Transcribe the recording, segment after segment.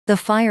The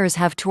fires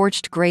have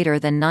torched greater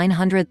than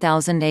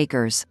 900,000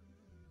 acres.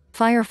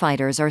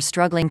 Firefighters are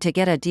struggling to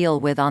get a deal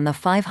with on the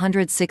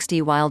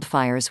 560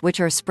 wildfires which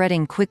are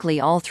spreading quickly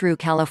all through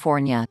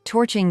California,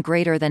 torching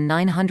greater than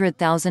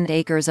 900,000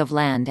 acres of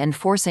land and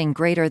forcing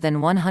greater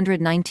than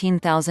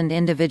 119,000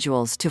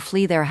 individuals to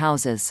flee their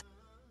houses.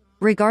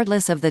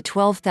 Regardless of the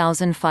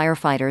 12,000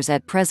 firefighters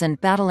at present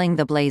battling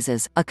the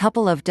blazes, a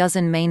couple of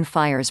dozen main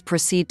fires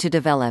proceed to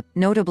develop,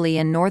 notably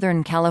in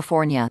Northern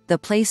California. The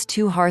Place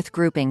 2 hearth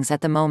groupings at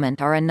the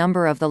moment are a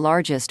number of the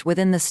largest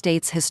within the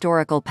state's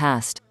historical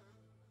past.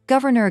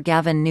 Governor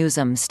Gavin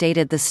Newsom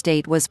stated the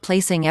state was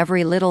placing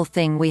every little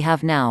thing we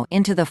have now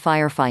into the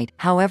firefight,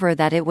 however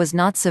that it was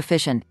not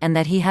sufficient, and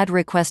that he had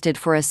requested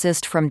for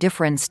assist from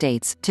different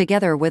states,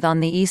 together with on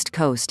the East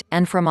Coast,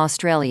 and from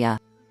Australia.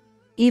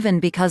 Even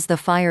because the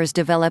fires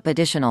develop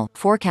additional,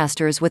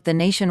 forecasters with the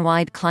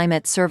Nationwide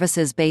Climate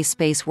Services Base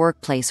Space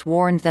Workplace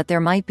warned that there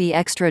might be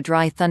extra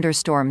dry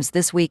thunderstorms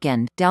this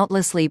weekend,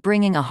 doubtlessly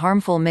bringing a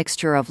harmful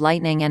mixture of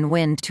lightning and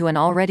wind to an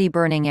already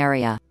burning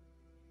area.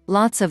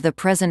 Lots of the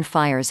present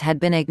fires had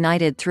been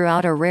ignited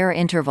throughout a rare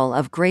interval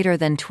of greater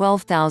than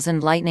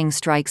 12,000 lightning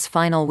strikes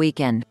final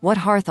weekend, what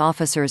hearth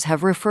officers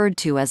have referred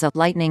to as a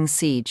lightning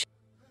siege.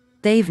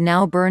 They've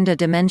now burned a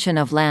dimension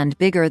of land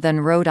bigger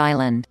than Rhode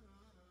Island.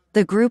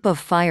 The group of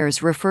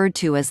fires referred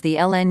to as the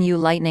LNU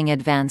Lightning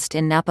Advanced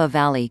in Napa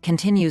Valley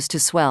continues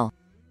to swell.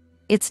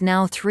 It's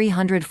now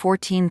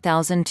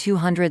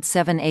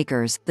 314,207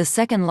 acres, the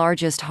second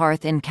largest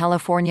hearth in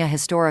California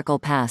historical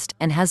past,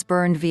 and has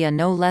burned via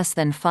no less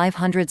than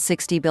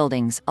 560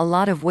 buildings, a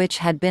lot of which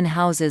had been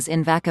houses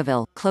in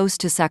Vacaville, close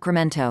to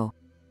Sacramento.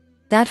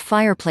 That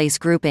fireplace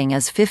grouping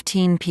is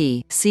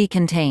 15p.c.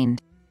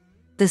 contained.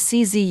 The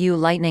CZU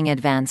Lightning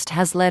Advanced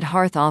has led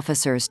hearth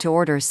officers to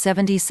order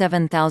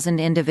 77,000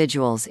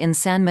 individuals in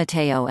San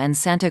Mateo and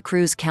Santa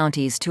Cruz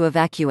counties to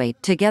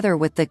evacuate, together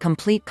with the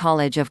Complete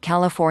College of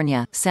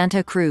California,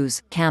 Santa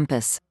Cruz,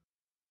 campus.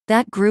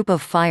 That group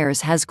of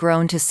fires has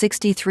grown to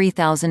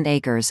 63,000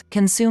 acres,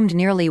 consumed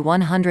nearly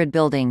 100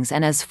 buildings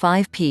and is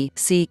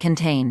 5p.c.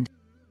 contained.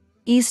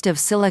 East of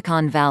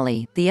Silicon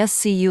Valley, the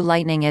SCU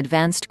Lightning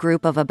Advanced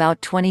group of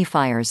about 20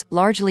 fires,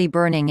 largely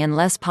burning in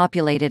less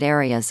populated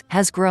areas,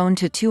 has grown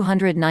to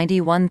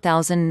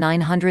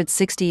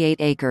 291,968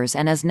 acres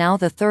and is now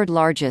the third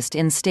largest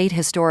in state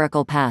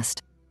historical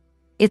past.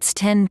 It's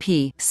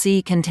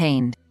 10p.c.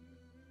 contained.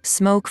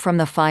 Smoke from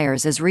the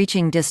fires is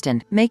reaching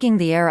distant, making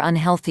the air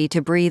unhealthy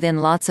to breathe in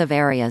lots of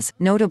areas,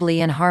 notably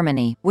in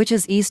Harmony, which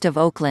is east of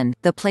Oakland,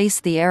 the place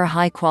the Air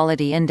High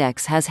Quality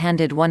Index has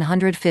handed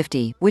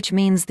 150, which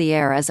means the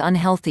air is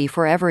unhealthy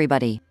for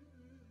everybody.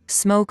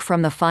 Smoke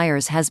from the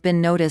fires has been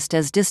noticed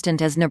as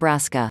distant as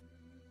Nebraska.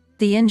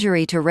 The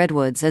injury to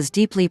redwoods is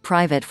deeply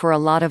private for a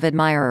lot of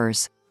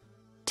admirers.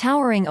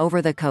 Towering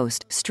over the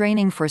coast,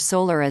 straining for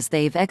solar as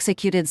they've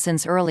executed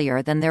since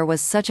earlier than there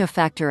was such a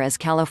factor as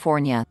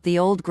California, the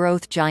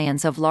old-growth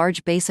giants of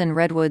Large Basin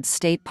Redwoods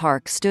State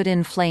Park stood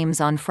in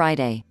flames on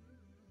Friday.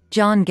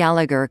 John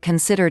Gallagher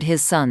considered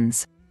his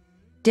sons.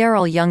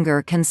 Darrell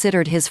Younger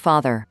considered his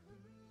father.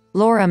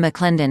 Laura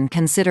McClendon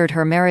considered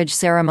her marriage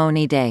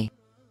ceremony day.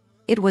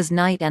 It was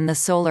night and the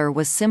solar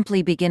was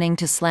simply beginning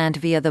to slant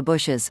via the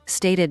bushes,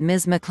 stated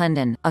Ms.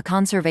 McClendon, a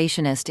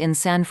conservationist in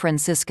San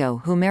Francisco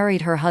who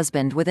married her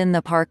husband within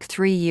the park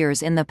 3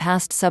 years in the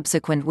past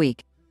subsequent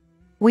week.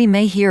 We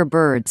may hear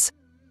birds.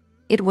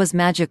 It was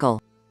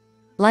magical.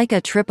 Like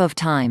a trip of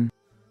time.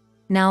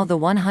 Now the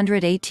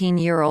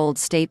 118-year-old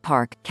state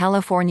park,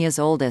 California's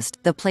oldest,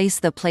 the place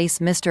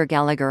Mr.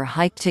 Gallagher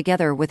hiked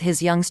together with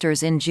his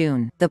youngsters in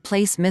June, the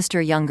place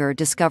Mr. Younger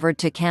discovered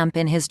to camp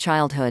in his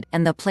childhood,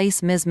 and the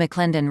place Ms.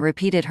 McClendon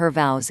repeated her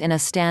vows in a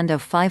stand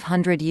of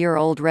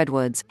 500-year-old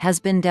redwoods, has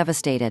been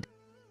devastated.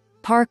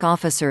 Park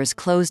officers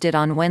closed it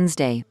on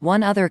Wednesday,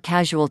 one other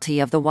casualty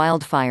of the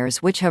wildfires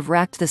which have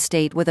racked the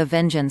state with a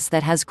vengeance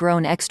that has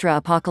grown extra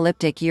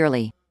apocalyptic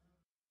yearly.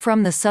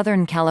 From the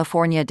Southern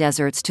California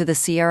deserts to the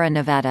Sierra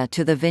Nevada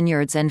to the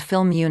vineyards and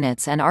film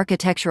units and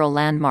architectural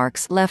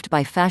landmarks left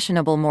by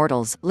fashionable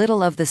mortals,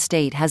 little of the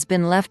state has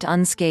been left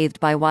unscathed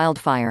by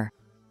wildfire.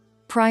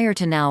 Prior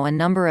to now a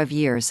number of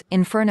years,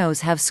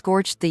 infernos have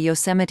scorched the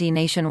Yosemite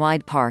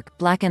Nationwide Park,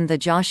 blackened the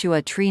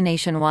Joshua Tree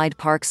Nationwide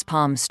Park's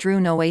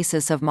palm-strewn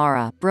oasis of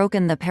Mara,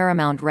 broken the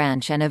Paramount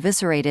Ranch and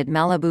eviscerated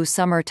Malibu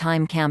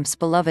summer-time camps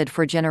beloved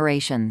for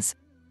generations.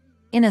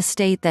 In a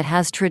state that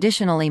has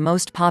traditionally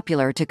most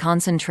popular to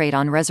concentrate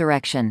on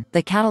resurrection,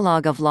 the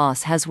catalog of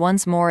loss has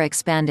once more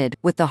expanded,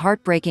 with the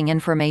heartbreaking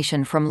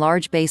information from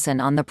Large Basin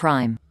on the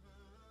prime.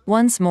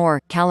 Once more,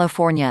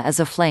 California is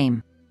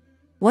aflame.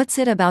 What's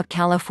it about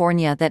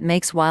California that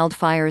makes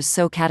wildfires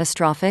so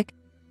catastrophic?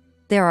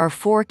 There are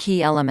 4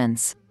 key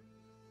elements.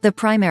 The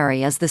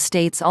primary is the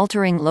state's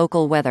altering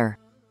local weather.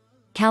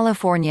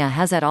 California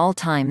has at all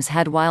times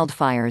had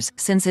wildfires,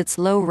 since its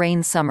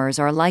low-rain summers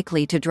are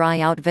likely to dry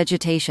out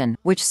vegetation,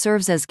 which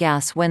serves as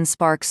gas when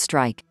sparks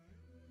strike.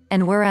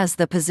 And whereas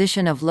the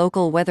position of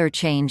local weather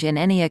change in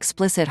any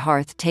explicit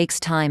hearth takes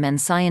time and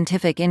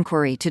scientific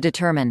inquiry to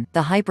determine,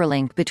 the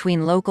hyperlink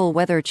between local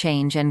weather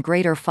change and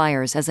greater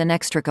fires is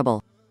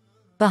inextricable.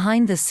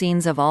 Behind the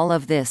scenes of all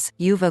of this,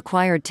 you've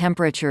acquired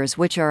temperatures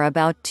which are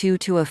about 2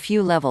 to a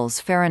few levels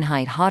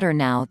Fahrenheit hotter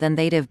now than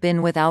they'd have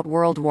been without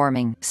world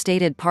warming,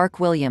 stated Park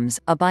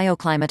Williams, a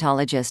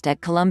bioclimatologist at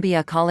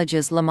Columbia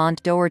College's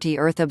Lamont Doherty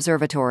Earth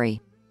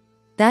Observatory.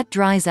 That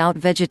dries out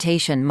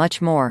vegetation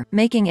much more,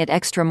 making it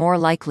extra more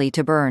likely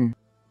to burn.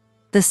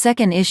 The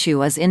second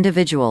issue is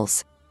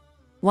individuals.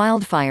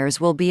 Wildfires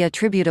will be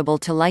attributable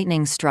to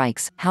lightning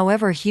strikes,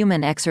 however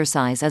human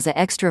exercise is an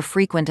extra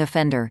frequent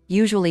offender,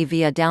 usually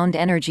via downed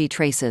energy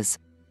traces.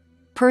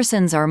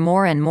 Persons are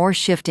more and more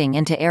shifting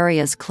into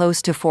areas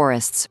close to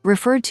forests,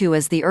 referred to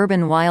as the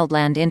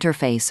urban-wildland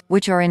interface,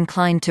 which are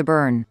inclined to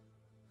burn.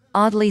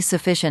 Oddly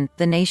sufficient,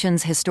 the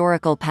nation's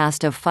historical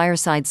past of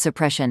fireside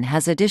suppression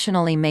has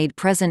additionally made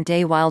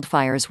present-day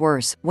wildfires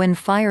worse. When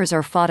fires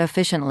are fought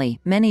efficiently,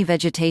 many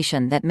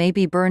vegetation that may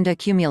be burned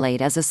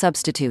accumulate as a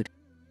substitute.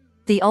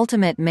 The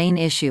ultimate main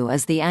issue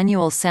is the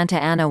annual Santa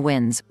Ana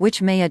winds,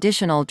 which may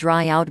additional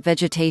dry out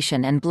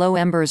vegetation and blow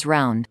embers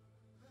round.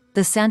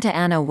 The Santa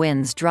Ana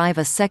winds drive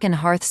a second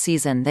hearth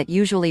season that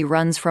usually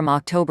runs from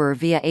October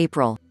via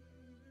April.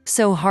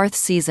 So hearth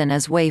season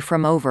is way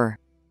from over.